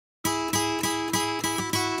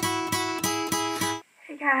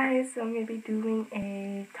Guys, so I'm going to be doing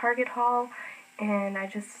a Target haul, and I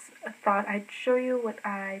just thought I'd show you what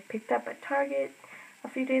I picked up at Target a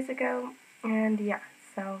few days ago, and yeah,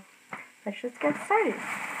 so let's just get started.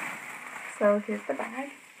 So here's the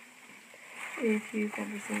bag, if you've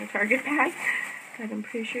ever seen a Target bag, but I'm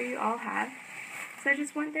pretty sure you all have. So I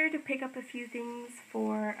just went there to pick up a few things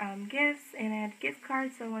for gifts, and I had gift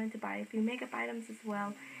cards, so I wanted to buy a few makeup items as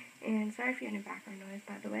well, and sorry if you have any background noise,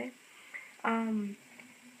 by the way.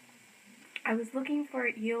 I was looking for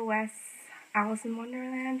EOS Alice in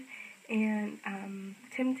Wonderland and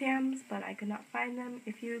Tim Tams, but I could not find them.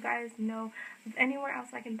 If you guys know of anywhere else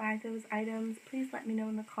I can buy those items, please let me know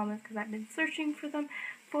in the comments, because I've been searching for them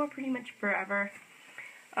for pretty much forever.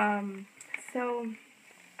 So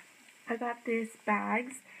I got this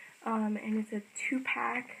bags, and it's a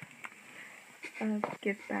 2-pack of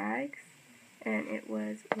gift bags, and it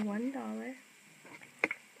was $1.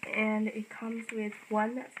 And it comes with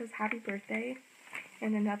one that says happy birthday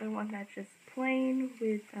and another one that's just plain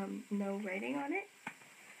with no writing on it.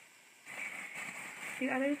 The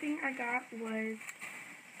other thing I got was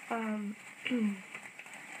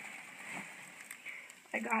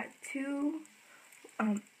I got two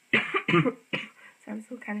sorry, I'm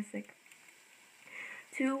still kind of sick.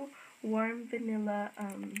 2 warm vanilla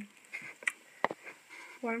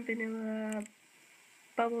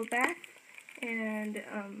bubble bath. And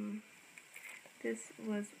this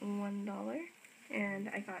was $1, and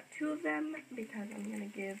I got 2 of them because I'm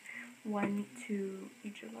going to give one to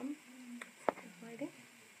each of them.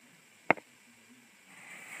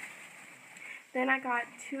 Then I got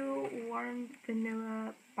 2 warm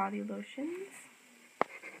vanilla body lotions,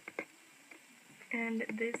 and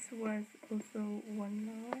this was also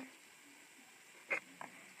 $1.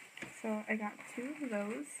 So I got 2 of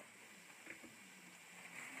those.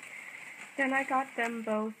 Then I got them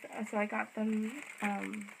both, so I got them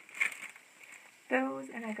those,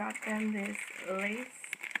 and I got them this lace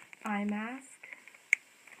eye mask,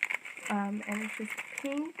 and it's just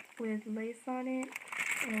pink with lace on it,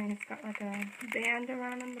 and it's got like a band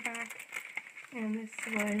around on the back, and this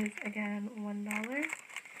was, again, $1,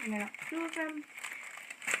 and I got 2 of them.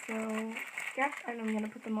 So, yep, and I'm going to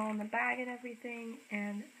put them all in the bag and everything,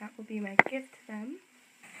 and that will be my gift to them.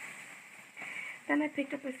 Then I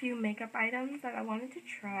picked up a few makeup items that I wanted to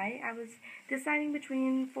try. I was deciding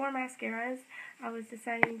between 4 mascaras. I was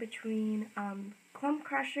deciding between Clump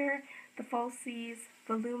Crusher, the Falsies,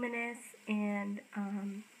 Voluminous, and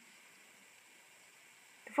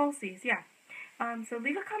the Falsies, yeah. So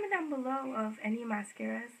leave a comment down below of any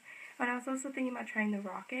mascaras. And I was also thinking about trying the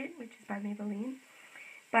Rocket, which is by Maybelline.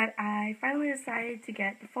 But I finally decided to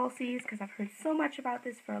get the Falsies because I've heard so much about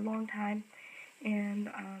this for a long time. And,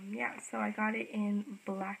 yeah, so I got it in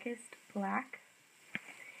Blackest Black,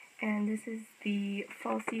 and this is the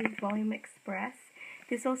Falsies Volume Express.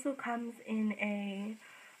 This also comes in a,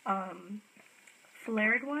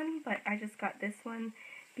 flared one, but I just got this one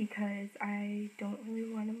because I don't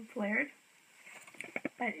really want them flared.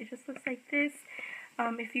 But it just looks like this.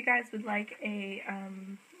 If you guys would like a,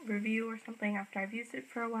 review or something after I've used it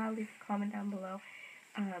for a while, leave a comment down below,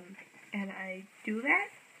 and I do that.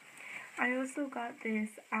 I also got this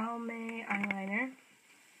Almay eyeliner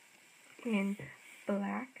in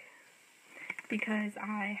black because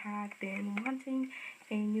I have been wanting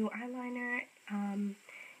a new eyeliner,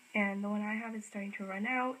 and the one I have is starting to run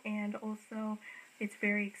out, and also it's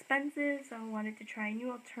very expensive, so I wanted to try a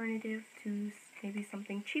new alternative to maybe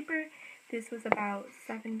something cheaper. This was about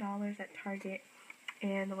 $7 at Target,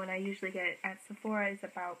 and the one I usually get at Sephora is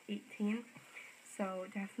about $18. So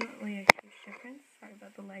definitely a huge difference. Sorry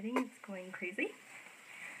about the lighting, it's going crazy.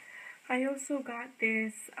 I also got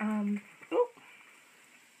this,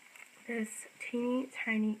 this teeny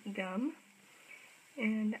tiny gum,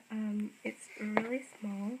 and it's really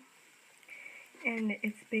small, and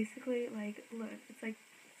it's basically like, look, it's like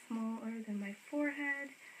smaller than my forehead.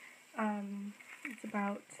 It's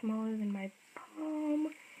about smaller than my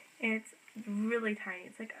palm, and it's really tiny.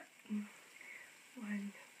 It's like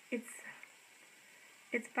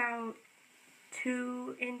it's about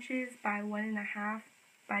 2 inches by 1.5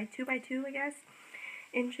 by 2 by 2, I guess,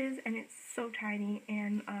 inches, and it's so tiny.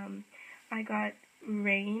 And I got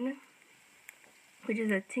Rain, which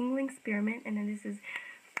is a tingling spearmint, and then this is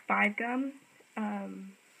 5 gum.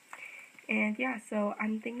 And yeah, so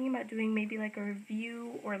I'm thinking about doing maybe like a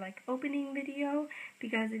review or like opening video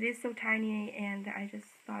because it is so tiny, and I just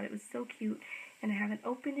thought it was so cute, and I haven't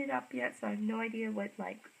opened it up yet, so I have no idea what,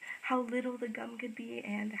 like, how little the gum could be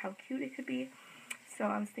and how cute it could be. So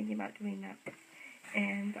I was thinking about doing that.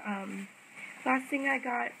 And last thing I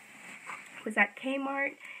got was at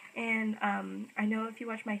Kmart. And I know if you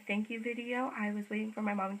watch my thank you video, I was waiting for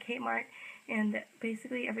my mom in Kmart, and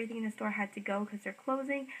basically everything in the store had to go because they're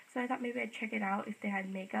closing, so I thought maybe I'd check it out if they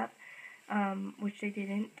had makeup, which they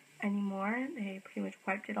didn't anymore. They pretty much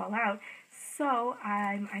wiped it all out. So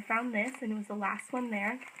I found this, and it was the last one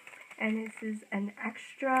there, and this is an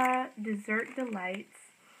Extra Dessert Delights,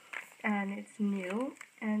 and it's new,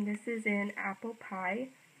 and this is in apple pie.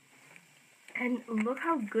 And look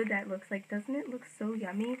how good that looks. Like, doesn't it look so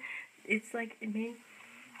yummy? It's like, it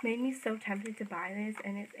made me so tempted to buy this,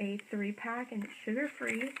 and it's a 3-pack, and it's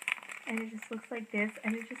sugar-free, and it just looks like this,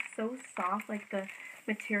 and it's just so soft, like the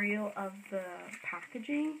material of the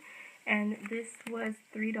packaging. And this was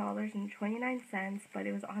 $3.29, but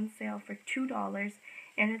it was on sale for $2,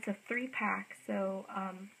 and it's a 3-pack, so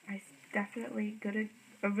I definitely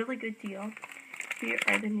a really good deal. Here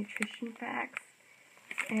are the nutrition facts.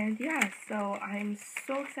 And yeah, so I'm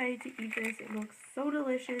so excited to eat this. It looks so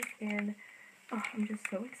delicious, and oh, I'm just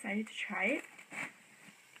so excited to try it.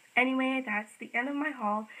 Anyway, that's the end of my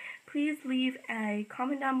haul. Please leave a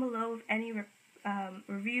comment down below of any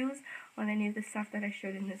reviews on any of the stuff that I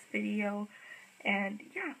showed in this video. And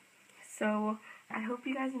yeah, so I hope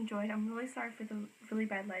you guys enjoyed. I'm really sorry for the really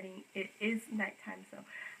bad lighting. It is nighttime, so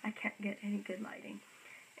I can't get any good lighting.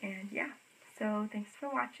 And yeah. So, thanks for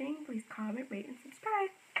watching. Please comment, rate, and subscribe.